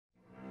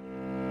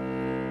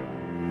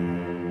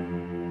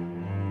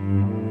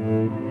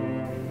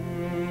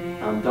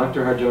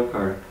Dr.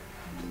 Harjokar,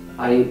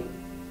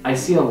 I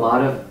see a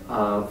lot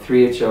of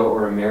 3HO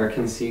or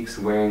American Sikhs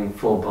wearing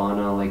full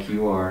Bana like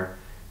you are,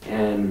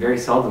 and very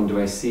seldom do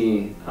I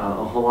see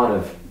a whole lot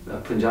of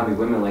Punjabi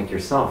women like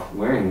yourself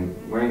wearing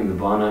the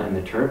Bana and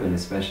the turban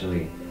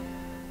especially.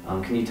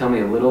 Can you tell me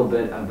a little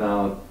bit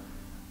about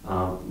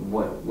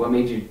what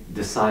made you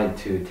decide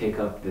to take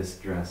up this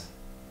dress?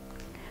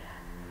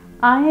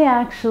 I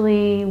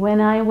actually,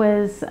 when I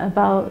was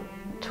about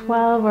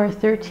 12 or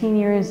 13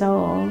 years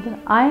old,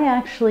 I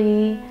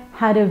actually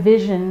had a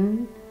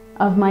vision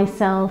of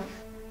myself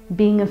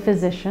being a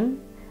physician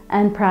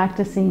and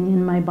practicing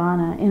in my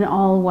Bana in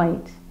all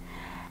white.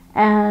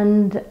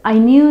 And I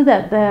knew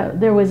that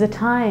there was a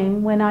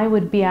time when I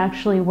would be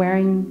actually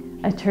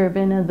wearing a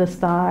turban of the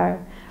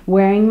star,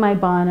 wearing my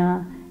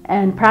Bana,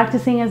 and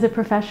practicing as a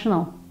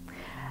professional.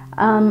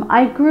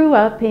 I grew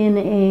up in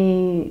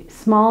a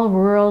small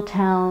rural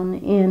town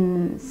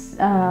in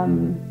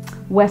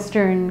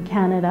Western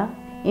Canada,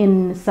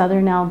 in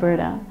southern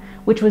Alberta,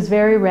 which was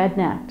very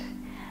rednecked.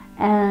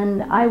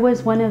 And I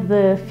was one of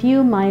the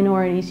few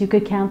minorities, you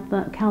could count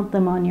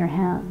them on your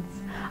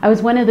hands. I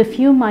was one of the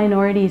few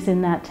minorities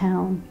in that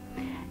town.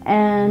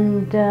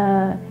 And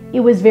it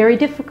was very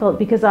difficult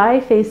because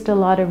I faced a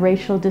lot of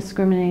racial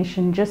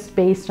discrimination just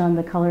based on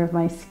the color of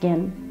my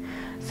skin.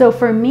 So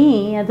for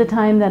me, at the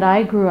time that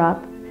I grew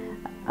up,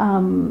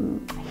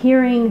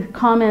 hearing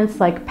comments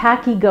like,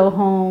 "Packy, go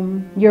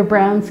home, you're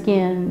brown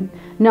skin,"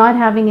 not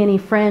having any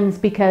friends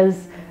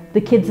because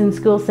the kids in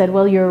school said,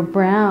 "Well, you're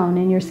brown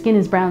and your skin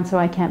is brown, so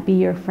I can't be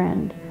your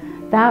friend."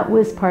 That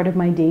was part of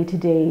my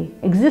day-to-day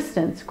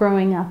existence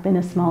growing up in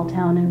a small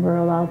town in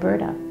rural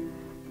Alberta.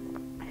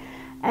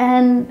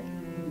 And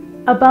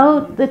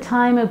about the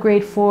time of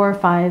grade 4,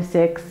 5,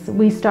 6,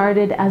 we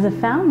started as a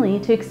family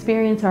to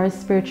experience our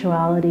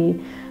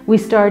spirituality. We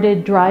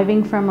started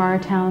driving from our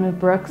town of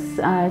Brooks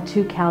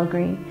to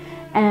Calgary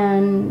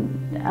and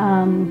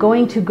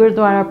going to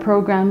Gurdwara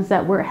programs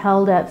that were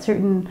held at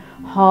certain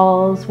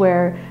halls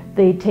where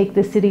they'd take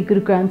the city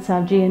Guru Granth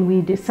Sahib Ji and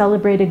we'd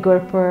celebrate a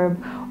Gurpurb,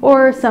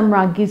 or some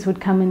Raggis would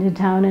come into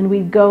town and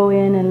we'd go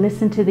in and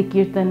listen to the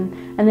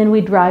Kirtan, and then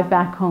we'd drive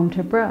back home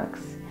to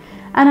Brooks.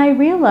 And I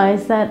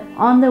realized that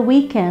on the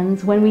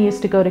weekends when we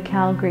used to go to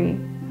Calgary,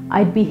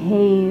 I'd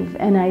behave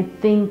and I'd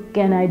think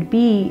and I'd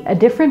be a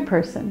different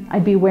person.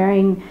 I'd be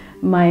wearing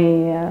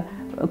my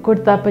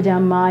kurta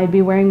pajama, I'd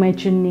be wearing my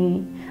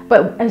chunni.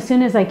 But as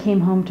soon as I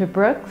came home to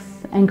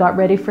Brooks and got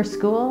ready for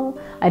school,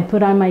 I'd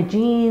put on my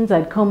jeans,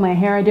 I'd comb my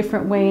hair a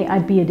different way,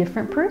 I'd be a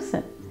different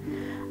person.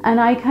 And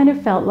I kind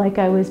of felt like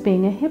I was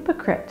being a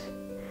hypocrite.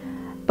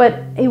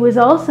 But it was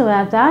also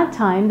at that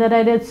time that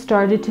I had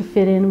started to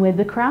fit in with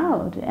the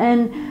crowd.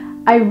 And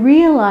I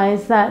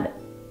realized that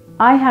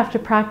I have to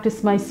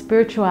practice my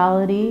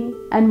spirituality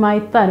and my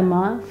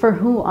dharma for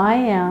who I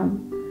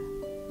am,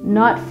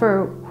 not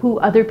for who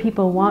other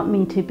people want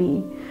me to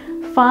be.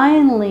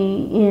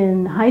 Finally,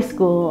 in high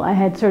school, I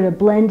had sort of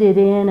blended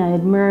in, I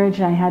had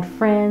merged, I had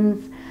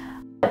friends.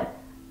 But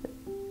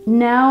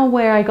now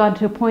where I got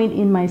to a point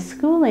in my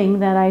schooling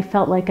that I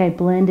felt like I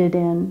blended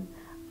in,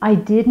 I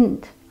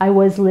didn't. I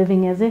was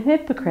living as a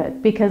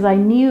hypocrite because I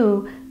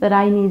knew that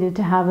I needed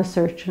to have a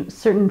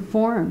certain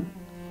form.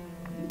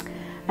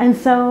 And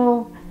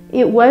so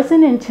it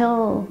wasn't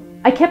until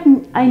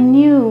I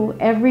knew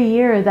every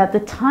year that the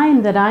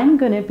time that I'm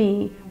going to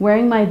be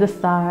wearing my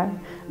dastar,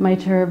 my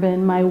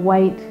turban, my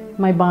white,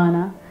 my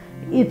Bana,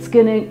 it's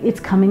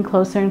coming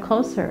closer and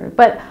closer.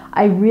 But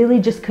I really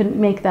just couldn't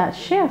make that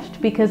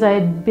shift because I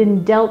had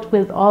been dealt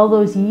with all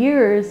those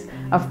years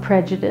of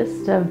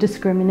prejudice, of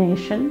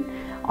discrimination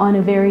on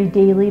a very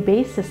daily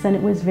basis, and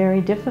it was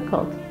very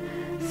difficult.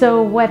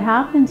 So what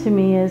happened to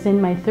me is in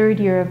my third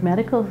year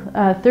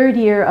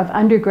of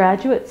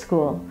undergraduate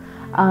school,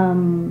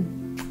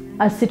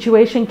 a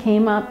situation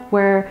came up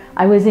where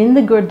I was in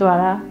the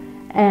Gurdwara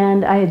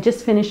and I had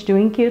just finished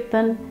doing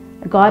Kirtan,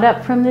 got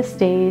up from the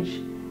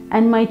stage,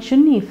 and my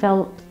chunni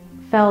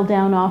fell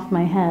down off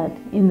my head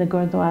in the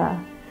Gurdwara.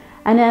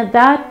 And at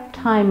that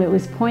time it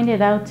was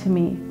pointed out to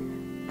me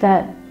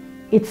that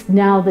it's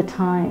now the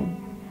time.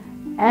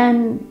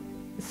 And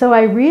so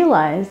I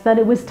realized that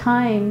it was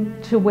time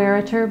to wear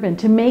a turban,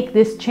 to make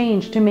this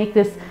change, to make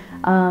this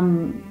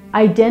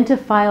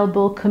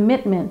identifiable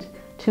commitment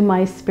to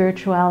my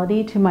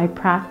spirituality, to my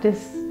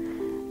practice,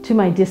 to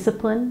my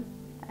discipline,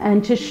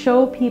 and to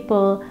show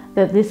people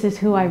that this is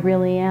who I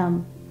really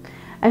am.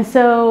 And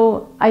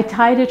so I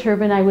tied a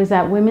turban. I was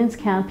at women's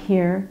camp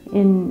here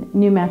in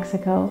New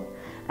Mexico.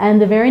 And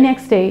the very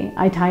next day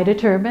I tied a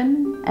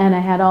turban and I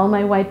had all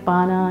my white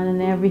Bana on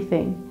and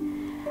everything.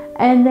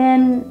 And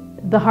then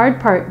the hard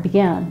part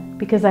began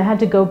because I had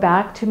to go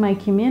back to my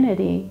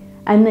community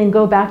and then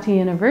go back to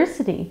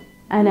university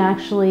and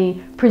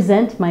actually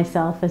present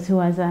myself as who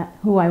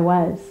I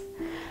was.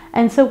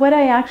 And so what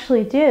I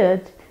actually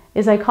did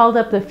is I called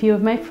up a few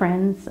of my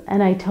friends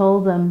and I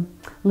told them,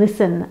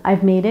 listen,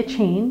 I've made a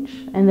change.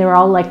 And they were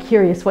all like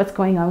curious, what's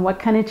going on? What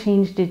kind of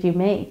change did you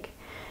make?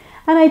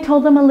 And I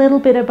told them a little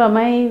bit about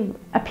my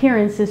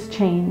appearance has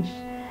changed.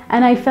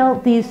 And I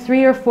felt these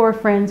 3 or 4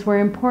 friends were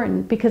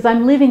important because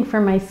I'm living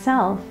for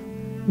myself,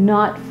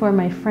 not for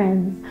my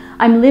friends.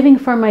 I'm living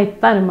for my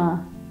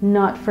dharma,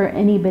 not for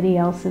anybody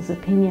else's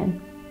opinion.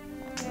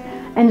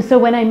 And so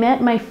when I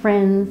met my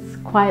friends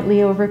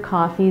quietly over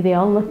coffee, they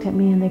all looked at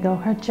me and they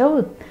go,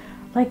 Harjot,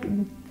 like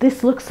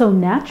this looks so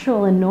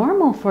natural and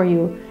normal for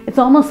you. It's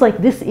almost like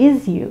this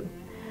is you.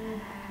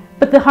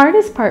 But the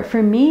hardest part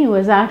for me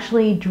was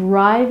actually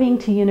driving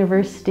to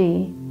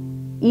university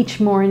each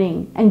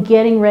morning and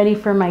getting ready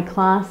for my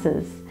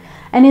classes.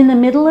 And in the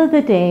middle of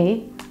the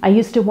day, I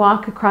used to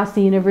walk across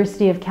the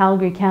University of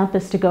Calgary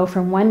campus to go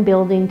from one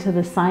building to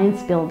the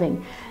science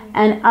building.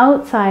 And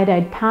outside,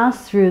 I'd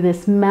pass through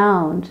this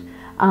mound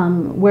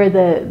where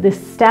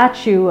this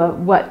statue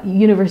of what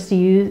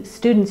university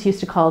students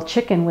used to call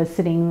chicken was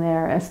sitting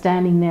there,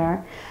 standing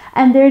there.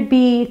 And there'd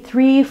be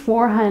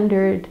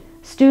 300-400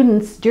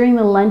 students during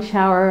the lunch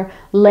hour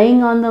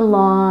laying on the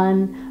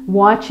lawn,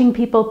 watching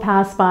people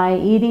pass by,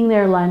 eating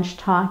their lunch,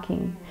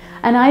 talking.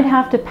 And I'd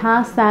have to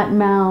pass that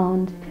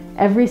mound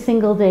every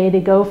single day to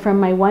go from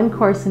my one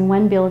course in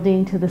one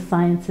building to the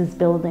sciences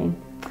building.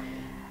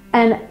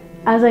 And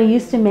as I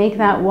used to make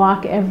that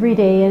walk every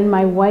day in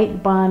my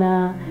white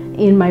Bana,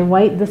 in my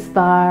white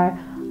dastar,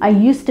 I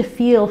used to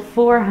feel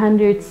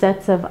 400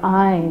 sets of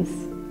eyes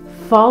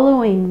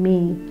following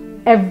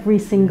me every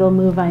single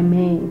move I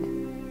made.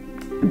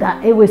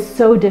 That it was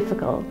so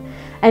difficult.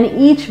 And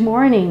each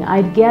morning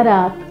I'd get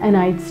up and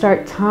I'd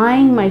start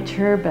tying my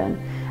turban.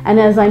 And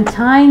as I'm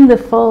tying the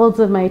folds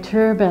of my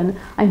turban,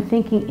 I'm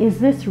thinking, is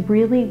this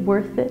really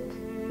worth it?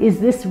 Is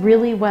this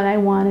really what I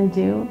want to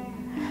do?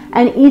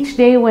 And each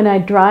day when I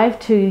drive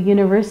to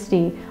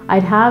university,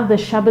 I'd have the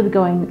Shabad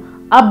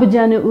going, Ab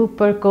jan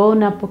upar ko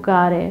na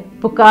pukare,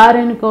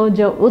 pukaran ko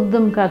jo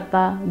uddam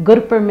karta, gur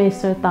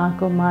parmeshwar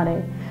taako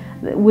mare,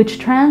 which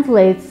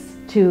translates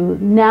to,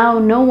 now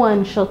no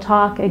one shall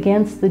talk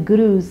against the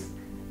Guru's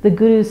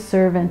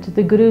servant,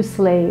 the Guru's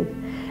slave.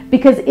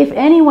 Because if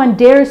anyone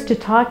dares to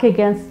talk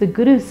against the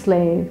Guru's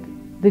slave,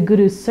 the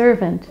Guru's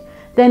servant,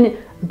 then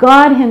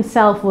God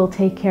himself will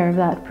take care of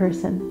that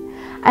person.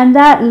 And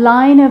that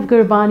line of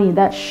Gurbani,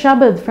 that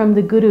Shabad from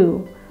the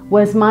Guru,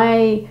 was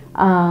my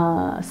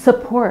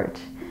support.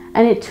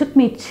 And it took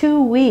me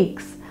 2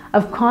 weeks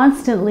of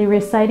constantly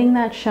reciting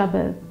that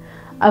Shabad,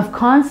 of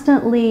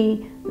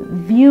constantly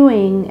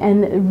viewing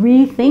and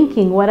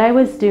rethinking what I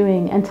was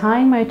doing and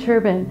tying my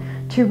turban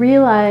to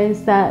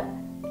realize that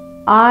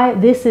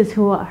this is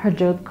who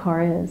Harjot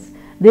Kaur is.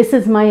 This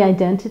is my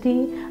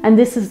identity, and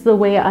this is the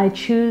way I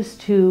choose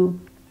to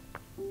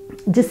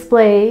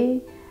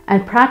display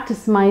and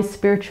practice my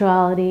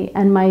spirituality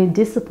and my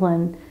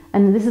discipline,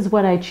 and this is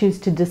what I choose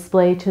to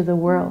display to the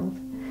world.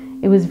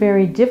 It was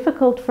very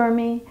difficult for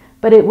me,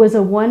 but it was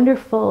a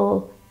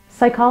wonderful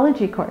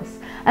psychology course.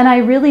 And I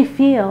really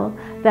feel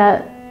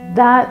that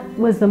that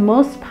was the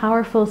most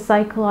powerful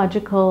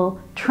psychological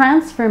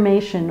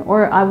transformation,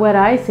 or what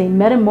I say,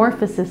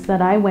 metamorphosis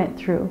that I went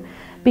through.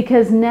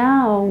 Because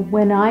now,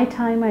 when I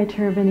tie my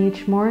turban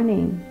each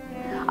morning,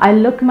 I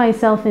look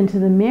myself into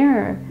the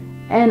mirror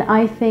and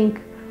I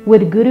think,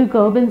 would Guru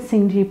Gobind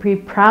Singh Ji be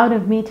proud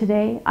of me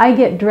today? I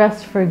get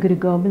dressed for Guru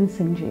Gobind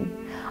Singh Ji.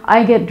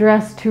 I get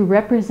dressed to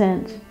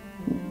represent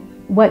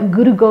what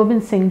Guru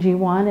Gobind Singh Ji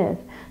wanted.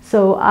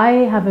 So I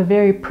have a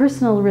very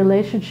personal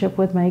relationship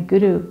with my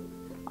Guru,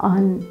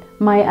 on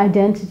my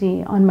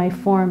identity, on my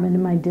form,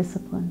 and my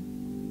discipline.